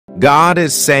God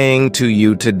is saying to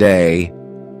you today,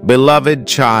 beloved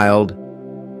child,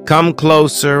 come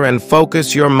closer and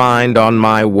focus your mind on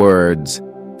my words,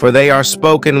 for they are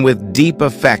spoken with deep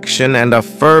affection and a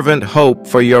fervent hope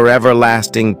for your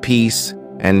everlasting peace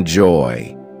and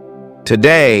joy.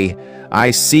 Today,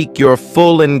 I seek your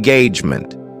full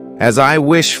engagement, as I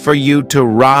wish for you to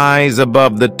rise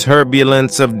above the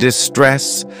turbulence of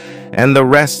distress and the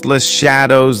restless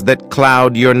shadows that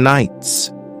cloud your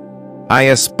nights. I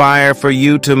aspire for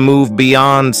you to move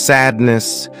beyond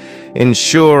sadness,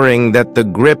 ensuring that the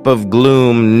grip of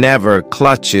gloom never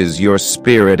clutches your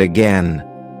spirit again.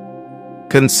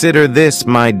 Consider this,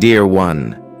 my dear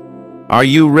one. Are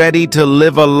you ready to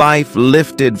live a life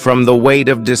lifted from the weight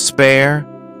of despair?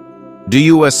 Do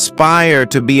you aspire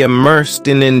to be immersed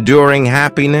in enduring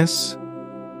happiness?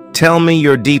 Tell me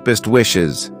your deepest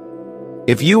wishes.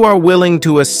 If you are willing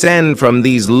to ascend from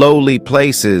these lowly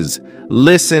places,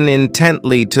 listen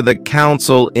intently to the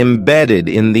counsel embedded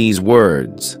in these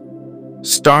words.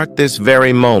 Start this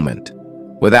very moment,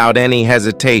 without any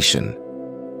hesitation.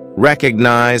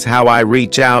 Recognize how I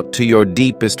reach out to your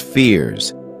deepest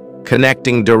fears,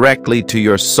 connecting directly to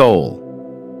your soul.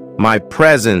 My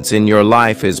presence in your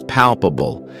life is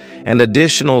palpable, and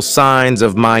additional signs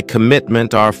of my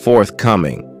commitment are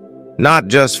forthcoming, not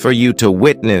just for you to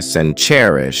witness and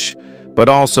cherish, but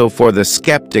also for the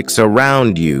skeptics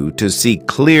around you to see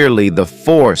clearly the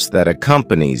force that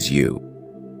accompanies you.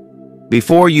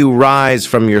 Before you rise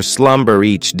from your slumber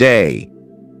each day,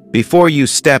 before you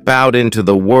step out into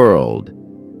the world,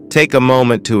 take a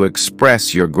moment to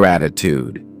express your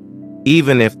gratitude.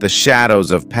 Even if the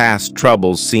shadows of past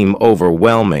troubles seem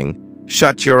overwhelming,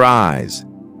 shut your eyes,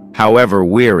 however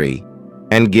weary,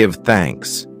 and give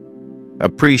thanks.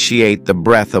 Appreciate the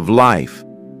breath of life,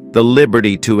 the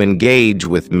liberty to engage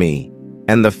with me,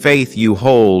 and the faith you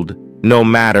hold, no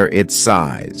matter its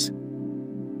size.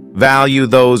 Value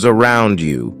those around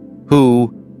you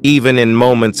who, even in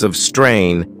moments of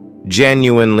strain,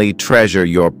 genuinely treasure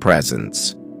your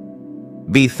presence.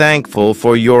 Be thankful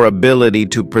for your ability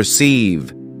to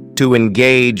perceive, to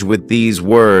engage with these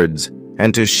words,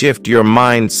 and to shift your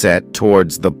mindset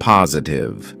towards the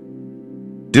positive.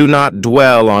 Do not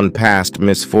dwell on past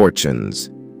misfortunes.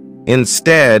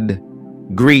 Instead,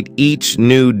 greet each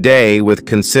new day with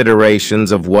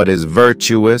considerations of what is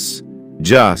virtuous,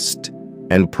 just,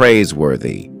 and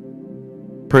praiseworthy.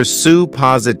 Pursue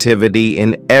positivity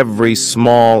in every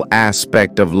small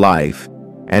aspect of life,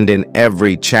 and in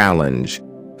every challenge,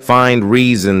 find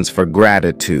reasons for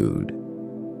gratitude.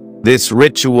 This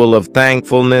ritual of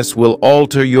thankfulness will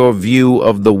alter your view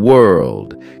of the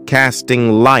world,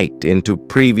 casting light into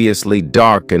previously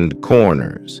darkened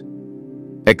corners.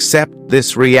 Accept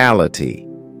this reality.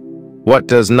 What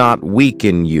does not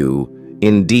weaken you,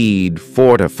 indeed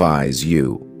fortifies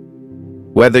you.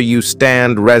 Whether you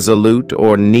stand resolute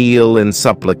or kneel in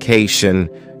supplication,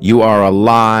 you are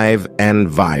alive and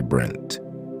vibrant.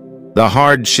 The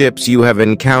hardships you have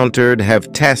encountered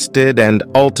have tested and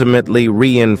ultimately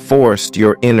reinforced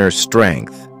your inner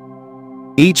strength.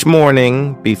 Each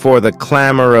morning, before the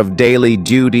clamor of daily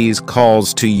duties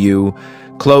calls to you,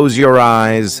 close your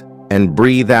eyes and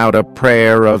breathe out a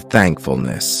prayer of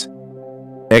thankfulness.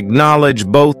 Acknowledge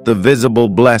both the visible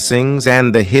blessings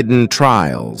and the hidden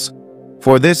trials,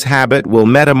 for this habit will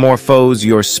metamorphose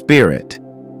your spirit,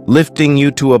 lifting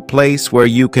you to a place where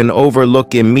you can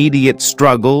overlook immediate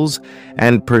struggles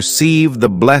and perceive the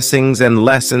blessings and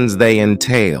lessons they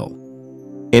entail.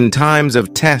 In times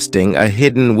of testing, a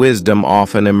hidden wisdom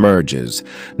often emerges,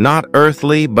 not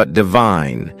earthly but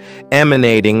divine,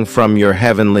 emanating from your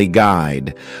heavenly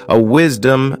guide, a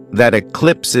wisdom that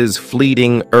eclipses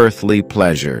fleeting earthly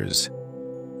pleasures.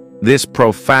 This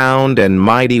profound and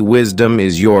mighty wisdom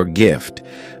is your gift,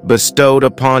 bestowed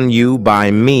upon you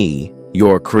by me,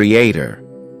 your Creator.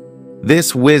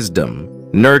 This wisdom,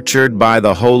 nurtured by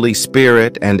the Holy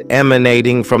Spirit and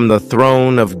emanating from the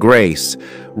throne of grace,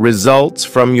 results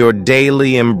from your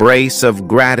daily embrace of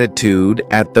gratitude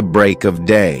at the break of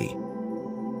day.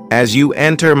 As you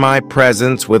enter my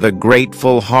presence with a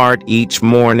grateful heart each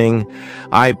morning,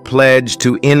 I pledge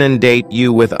to inundate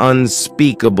you with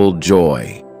unspeakable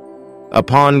joy.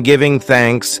 Upon giving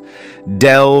thanks,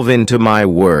 delve into my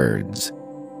words.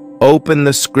 Open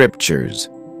the scriptures.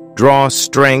 Draw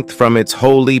strength from its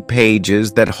holy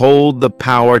pages that hold the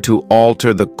power to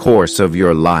alter the course of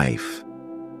your life.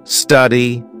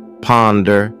 Study,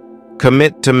 ponder,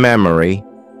 commit to memory,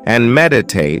 and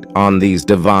meditate on these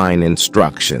divine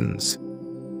instructions.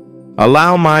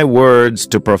 Allow my words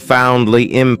to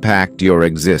profoundly impact your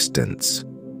existence.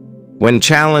 When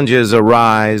challenges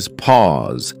arise,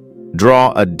 pause,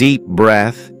 draw a deep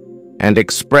breath, and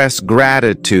express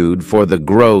gratitude for the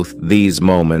growth these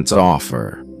moments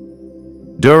offer.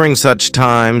 During such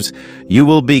times, you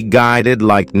will be guided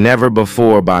like never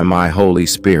before by my Holy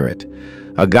Spirit,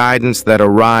 a guidance that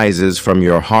arises from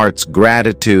your heart's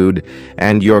gratitude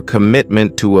and your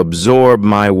commitment to absorb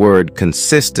my word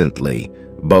consistently,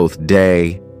 both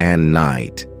day and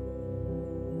night.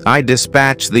 I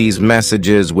dispatch these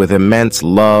messages with immense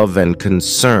love and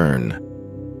concern.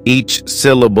 Each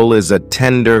syllable is a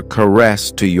tender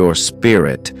caress to your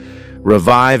spirit,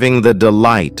 reviving the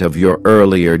delight of your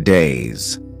earlier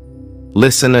days.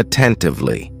 Listen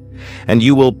attentively, and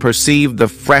you will perceive the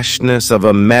freshness of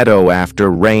a meadow after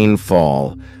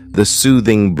rainfall, the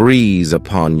soothing breeze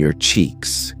upon your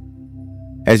cheeks.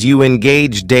 As you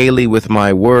engage daily with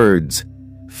my words,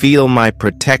 feel my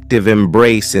protective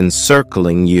embrace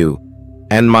encircling you,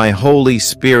 and my Holy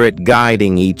Spirit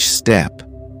guiding each step.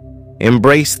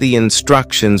 Embrace the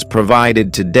instructions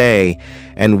provided today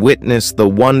and witness the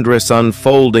wondrous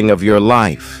unfolding of your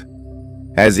life.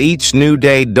 As each new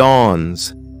day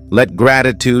dawns, let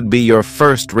gratitude be your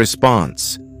first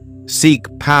response. Seek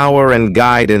power and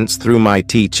guidance through my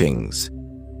teachings.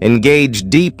 Engage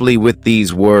deeply with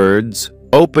these words,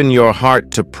 open your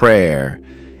heart to prayer,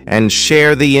 and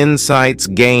share the insights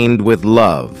gained with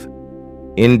love.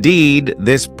 Indeed,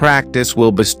 this practice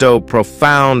will bestow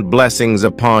profound blessings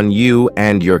upon you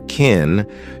and your kin,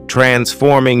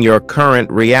 transforming your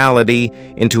current reality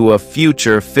into a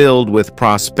future filled with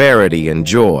prosperity and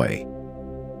joy.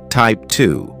 Type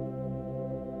 2.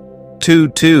 2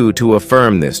 to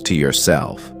affirm this to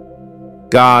yourself.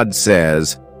 God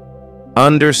says,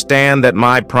 "Understand that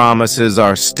my promises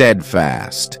are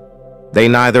steadfast. They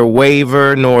neither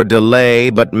waver nor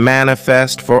delay, but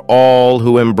manifest for all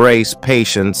who embrace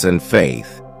patience and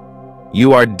faith.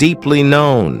 You are deeply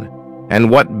known, and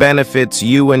what benefits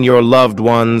you and your loved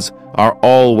ones are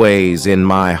always in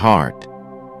my heart.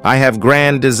 I have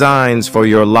grand designs for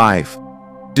your life.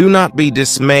 Do not be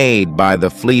dismayed by the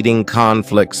fleeting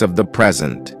conflicts of the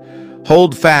present.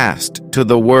 Hold fast to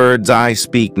the words I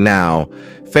speak now,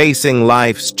 facing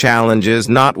life's challenges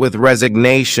not with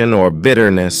resignation or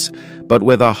bitterness, but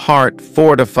with a heart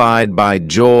fortified by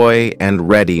joy and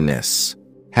readiness.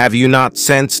 Have you not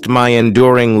sensed my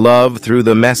enduring love through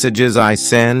the messages I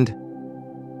send?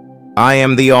 I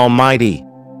am the Almighty,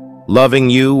 loving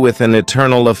you with an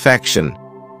eternal affection,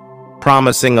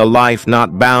 promising a life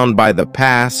not bound by the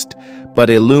past, but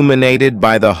illuminated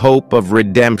by the hope of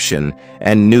redemption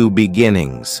and new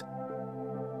beginnings.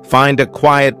 Find a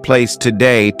quiet place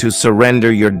today to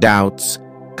surrender your doubts,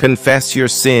 confess your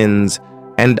sins,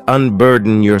 and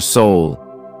unburden your soul.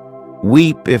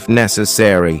 Weep if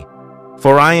necessary,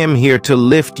 for I am here to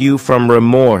lift you from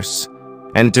remorse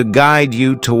and to guide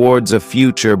you towards a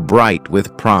future bright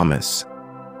with promise.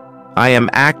 I am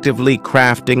actively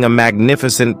crafting a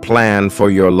magnificent plan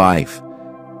for your life.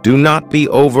 Do not be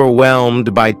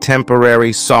overwhelmed by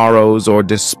temporary sorrows or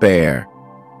despair.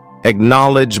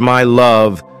 Acknowledge my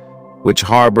love, which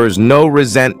harbors no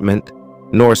resentment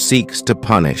nor seeks to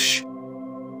punish.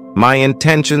 My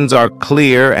intentions are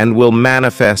clear and will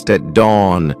manifest at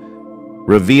dawn,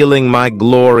 revealing my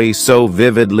glory so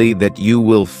vividly that you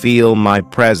will feel my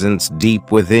presence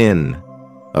deep within,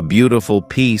 a beautiful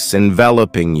peace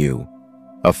enveloping you,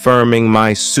 affirming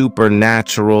my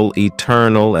supernatural,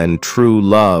 eternal, and true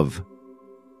love.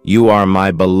 You are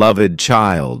my beloved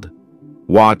child,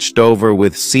 watched over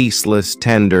with ceaseless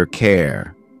tender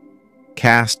care.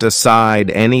 Cast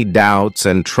aside any doubts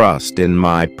and trust in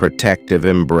my protective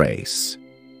embrace.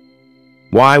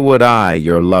 Why would I,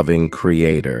 your loving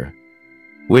Creator,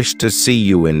 wish to see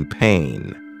you in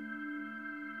pain?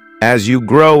 As you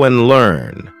grow and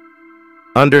learn,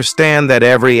 understand that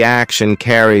every action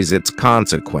carries its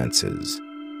consequences.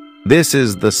 This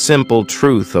is the simple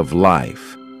truth of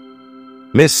life.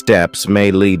 Missteps may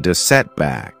lead to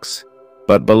setbacks,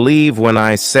 but believe when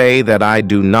I say that I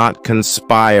do not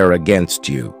conspire against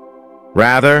you.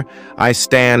 Rather, I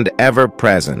stand ever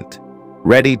present,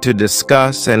 ready to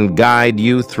discuss and guide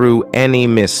you through any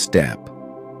misstep.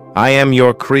 I am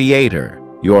your Creator,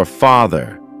 your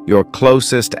Father, your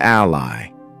closest ally.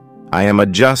 I am a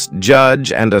just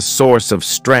judge and a source of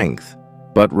strength.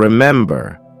 But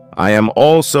remember, I am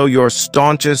also your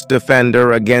staunchest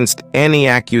defender against any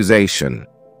accusation.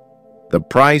 The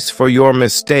price for your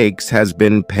mistakes has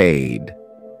been paid.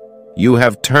 You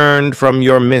have turned from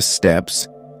your missteps,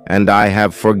 and I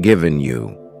have forgiven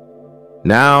you.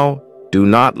 Now, do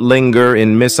not linger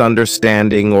in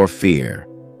misunderstanding or fear.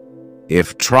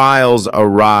 If trials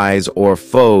arise or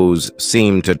foes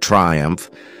seem to triumph,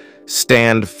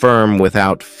 stand firm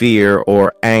without fear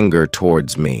or anger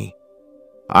towards me.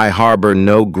 I harbor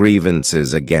no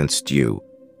grievances against you.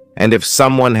 And if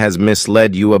someone has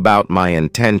misled you about my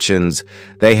intentions,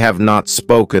 they have not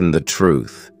spoken the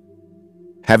truth.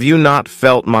 Have you not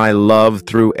felt my love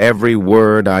through every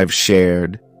word I've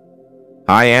shared?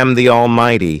 I am the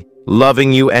Almighty,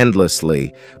 loving you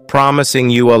endlessly, promising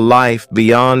you a life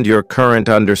beyond your current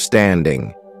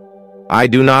understanding. I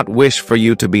do not wish for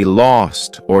you to be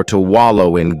lost or to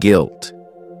wallow in guilt.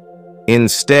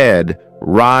 Instead,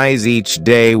 rise each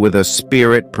day with a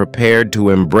spirit prepared to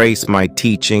embrace my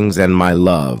teachings and my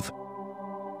love.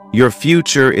 Your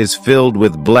future is filled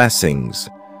with blessings,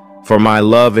 for my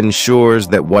love ensures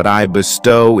that what I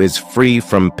bestow is free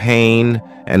from pain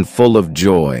and full of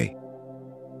joy.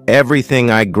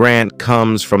 Everything I grant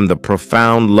comes from the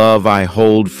profound love I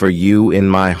hold for you in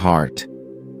my heart.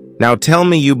 Now tell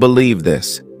me you believe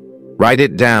this. Write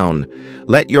it down.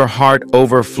 Let your heart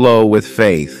overflow with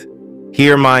faith.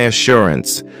 Hear my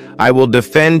assurance. I will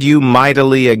defend you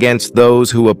mightily against those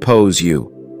who oppose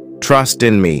you. Trust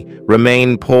in me.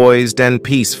 Remain poised and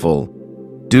peaceful.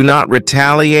 Do not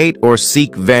retaliate or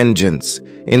seek vengeance.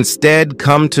 Instead,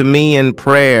 come to me in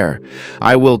prayer.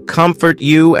 I will comfort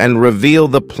you and reveal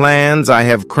the plans I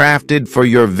have crafted for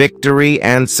your victory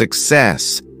and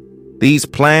success. These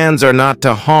plans are not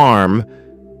to harm,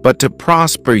 but to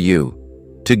prosper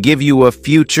you, to give you a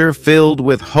future filled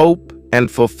with hope and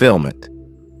fulfillment.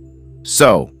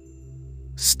 So,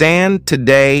 stand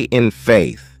today in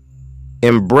faith.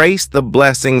 Embrace the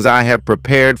blessings I have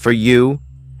prepared for you,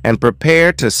 and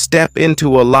prepare to step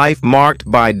into a life marked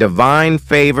by divine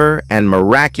favor and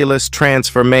miraculous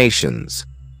transformations.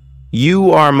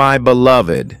 You are my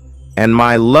beloved, and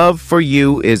my love for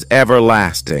you is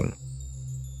everlasting.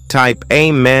 Type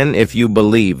Amen if you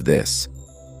believe this.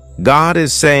 God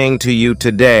is saying to you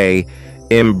today,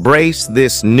 embrace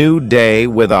this new day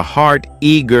with a heart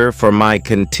eager for my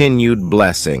continued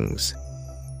blessings.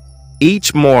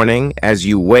 Each morning, as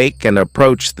you wake and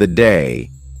approach the day,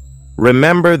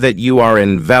 remember that you are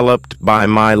enveloped by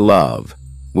my love,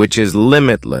 which is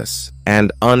limitless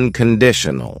and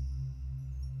unconditional.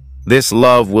 This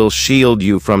love will shield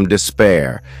you from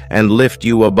despair and lift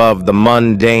you above the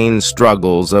mundane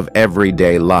struggles of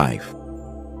everyday life.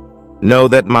 Know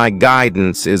that my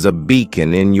guidance is a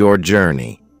beacon in your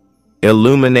journey,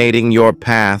 illuminating your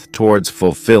path towards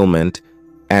fulfillment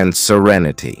and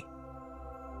serenity.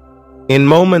 In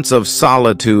moments of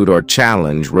solitude or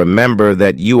challenge, remember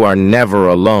that you are never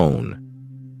alone.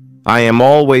 I am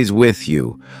always with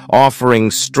you, offering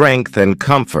strength and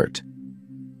comfort.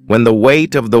 When the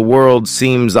weight of the world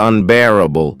seems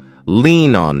unbearable,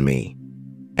 lean on me,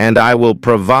 and I will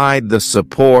provide the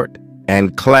support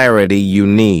and clarity you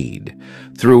need.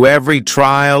 Through every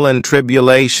trial and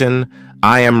tribulation,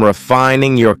 I am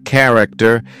refining your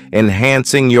character,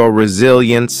 enhancing your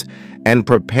resilience, and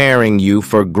preparing you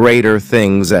for greater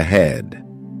things ahead.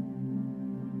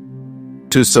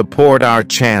 To support our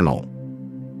channel,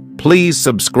 please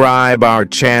subscribe our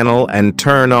channel and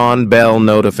turn on bell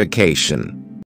notification.